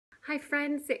Hi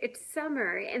friends, it's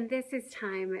summer and this is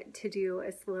time to do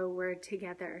a slow word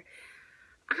together.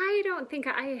 I don't think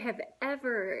I have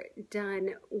ever done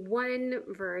one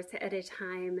verse at a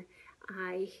time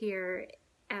here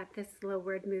at the slow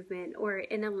word movement or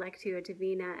in a Lectio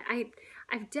Divina.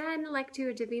 I've done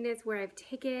Lectio Divinas where I've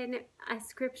taken a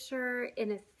scripture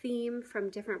in a theme from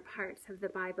different parts of the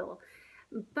Bible,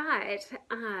 but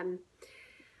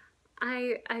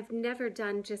I've never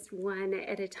done just one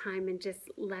at a time and just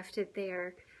left it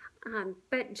there.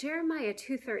 But Jeremiah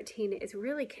 2:13 is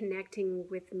really connecting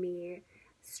with me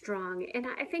strong, and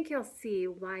I think you'll see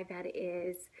why that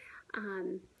is.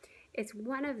 It's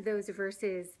one of those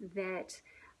verses that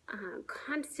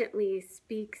constantly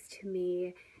speaks to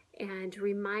me and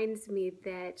reminds me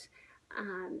that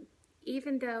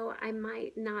even though I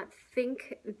might not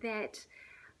think that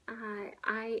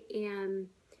I am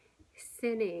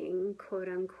sinning, quote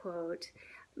unquote,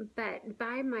 but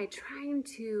by my trying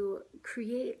to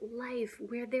create life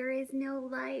where there is no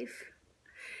life,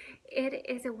 it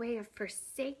is a way of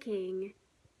forsaking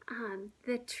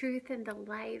the truth and the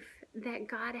life that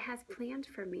God has planned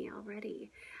for me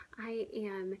already. I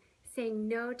am saying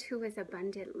no to his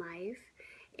abundant life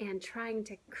and trying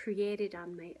to create it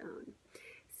on my own.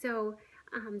 So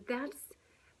that's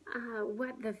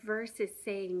what the verse is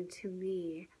saying to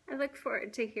me. I look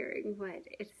forward to hearing what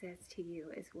it says to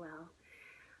you as well.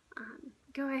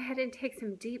 Go ahead and take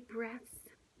some deep breaths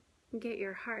and get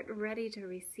your heart ready to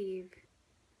receive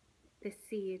the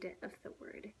seed of the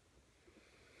word.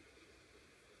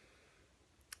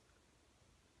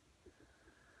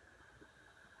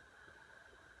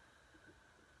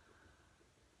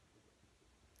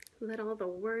 Let all the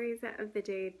worries of the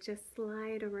day just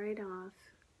slide right off.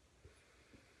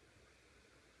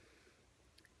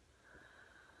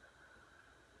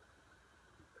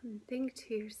 And think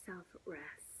to yourself,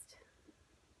 rest.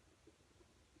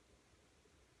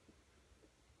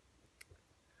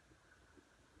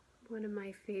 One of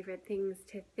my favorite things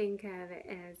to think of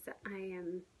as I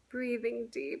am breathing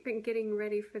deep and getting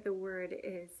ready for the word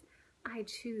is I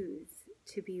choose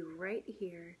to be right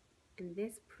here in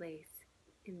this place,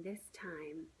 in this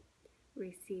time,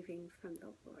 receiving from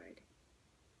the Lord.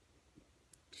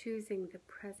 Choosing the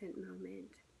present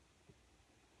moment.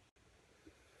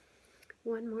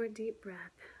 One more deep breath.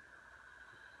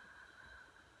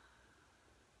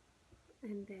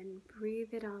 And then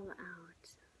breathe it all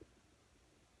out.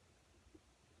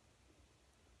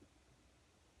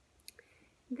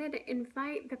 Then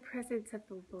invite the presence of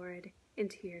the Lord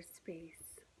into your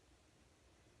space.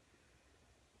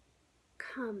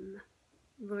 Come,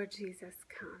 Lord Jesus,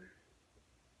 come.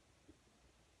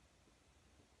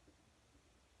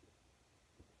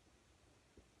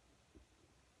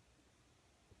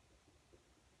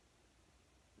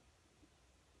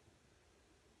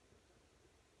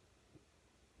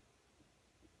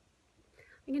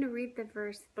 I'm going to read the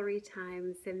verse 3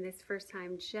 times, and this first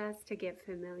time just to get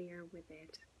familiar with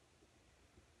it.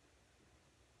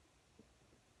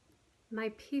 My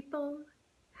people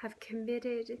have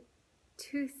committed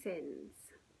 2 sins.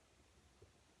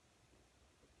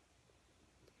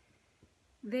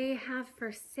 They have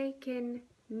forsaken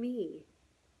me,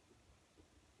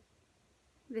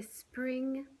 the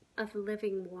spring of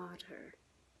living water.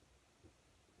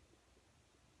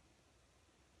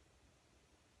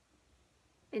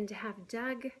 And have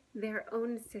dug their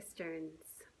own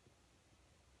cisterns,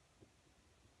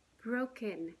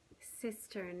 broken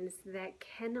cisterns that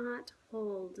cannot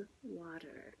hold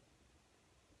water.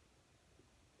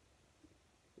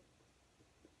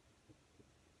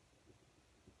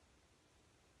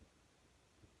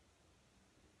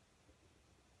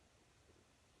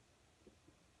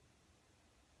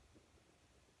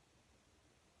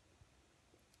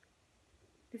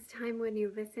 This time when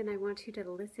you listen, I want you to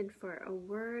listen for a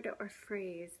word or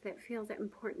phrase that feels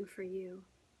important for you.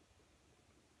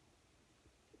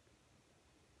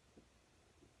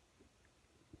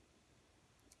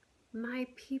 My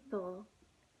people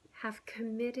have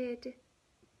committed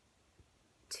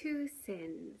 2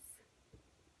 sins.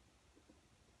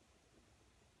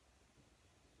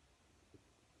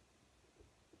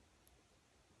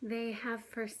 They have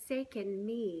forsaken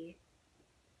me,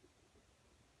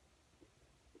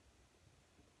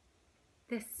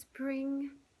 the spring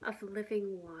of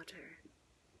living water.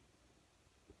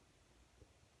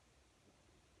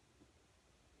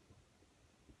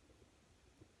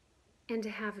 And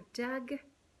have dug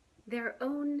their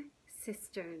own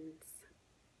cisterns.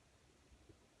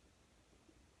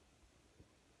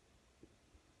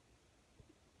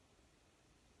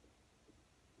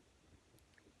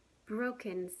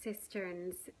 Broken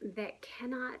cisterns that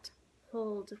cannot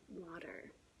hold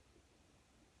water.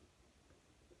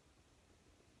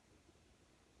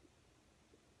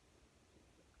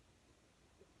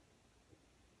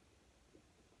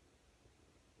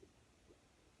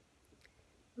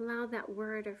 Allow that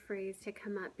word or phrase to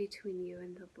come up between you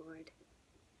and the Lord.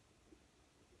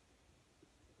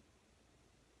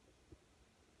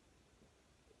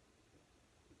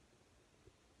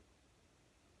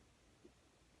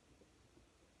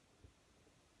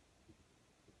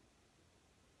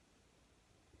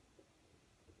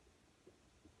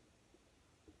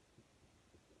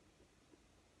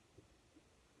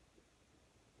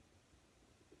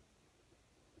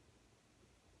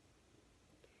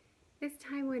 This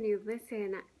time when you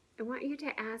listen, I want you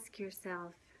to ask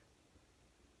yourself,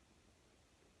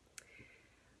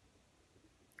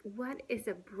 what is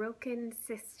a broken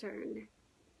cistern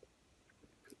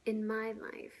in my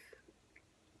life?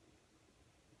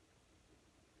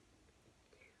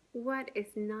 What is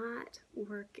not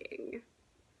working?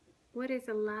 What is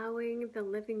allowing the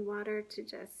living water to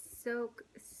just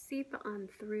seep on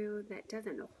through that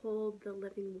doesn't hold the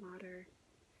living water?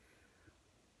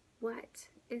 What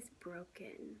is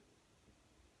broken?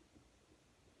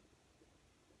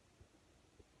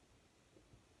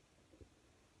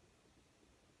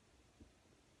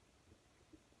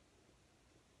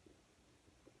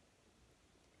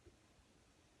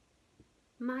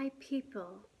 My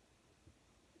people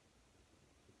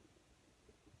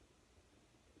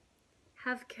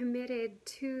have committed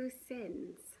 2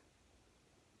 sins.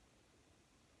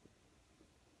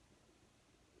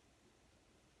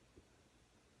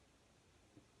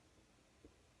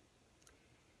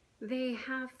 They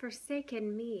have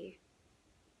forsaken me,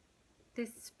 the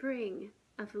spring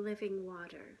of living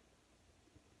water.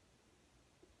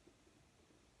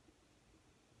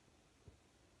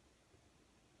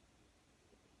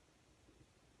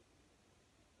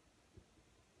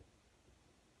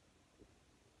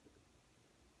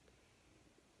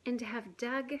 And have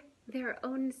dug their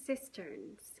own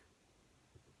cisterns.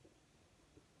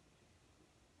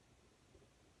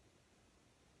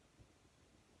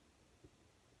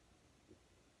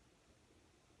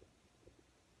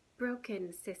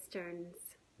 Broken cisterns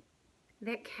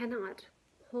that cannot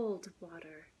hold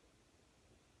water.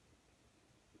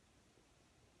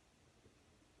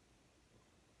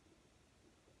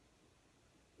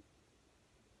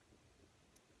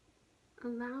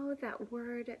 Allow that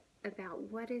word about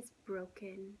what is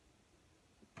broken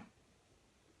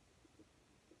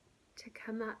to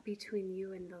come up between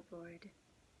you and the Lord.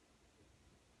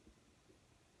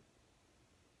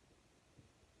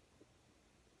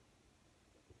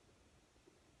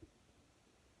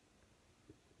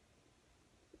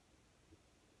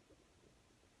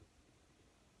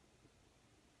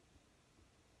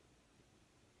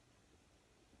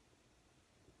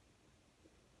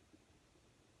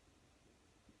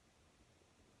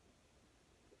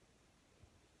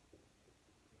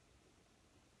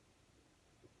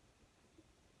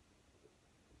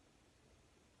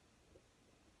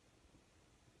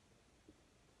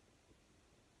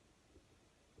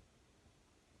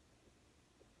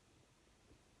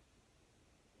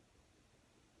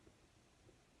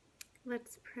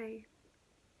 Let's pray.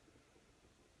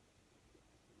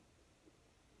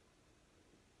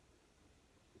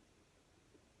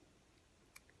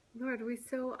 Lord, we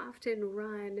so often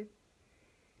run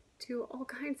to all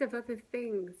kinds of other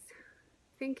things,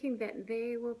 thinking that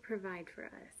they will provide for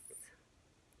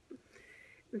us.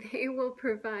 They will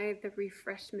provide the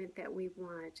refreshment that we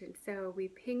want. And so we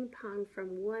ping pong from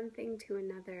one thing to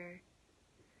another,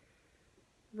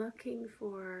 looking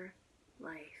for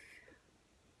life.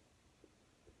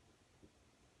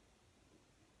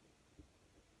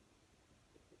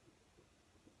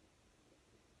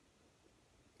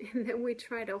 And then we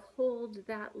try to hold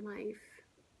that life,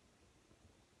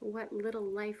 what little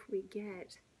life we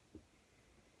get,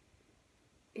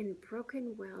 in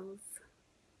broken wells.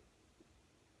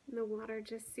 And the water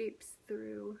just seeps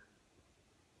through.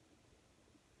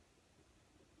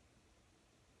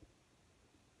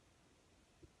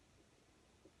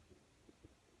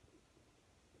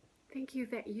 Thank you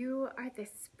that you are the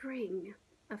spring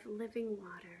of living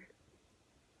water.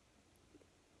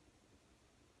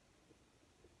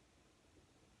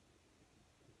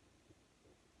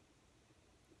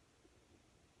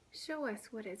 Show us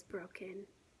what is broken.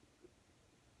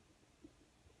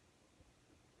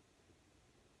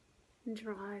 And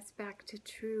draw us back to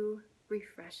true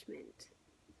refreshment,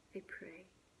 I pray.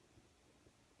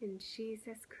 In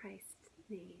Jesus Christ's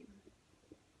name.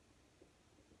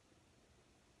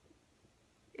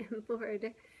 And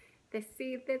Lord, the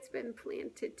seed that's been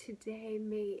planted today,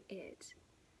 may it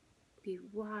be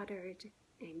watered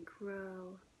and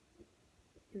grow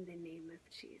in the name of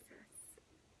Jesus.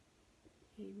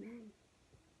 Amen.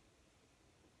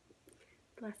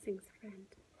 Blessings, friend.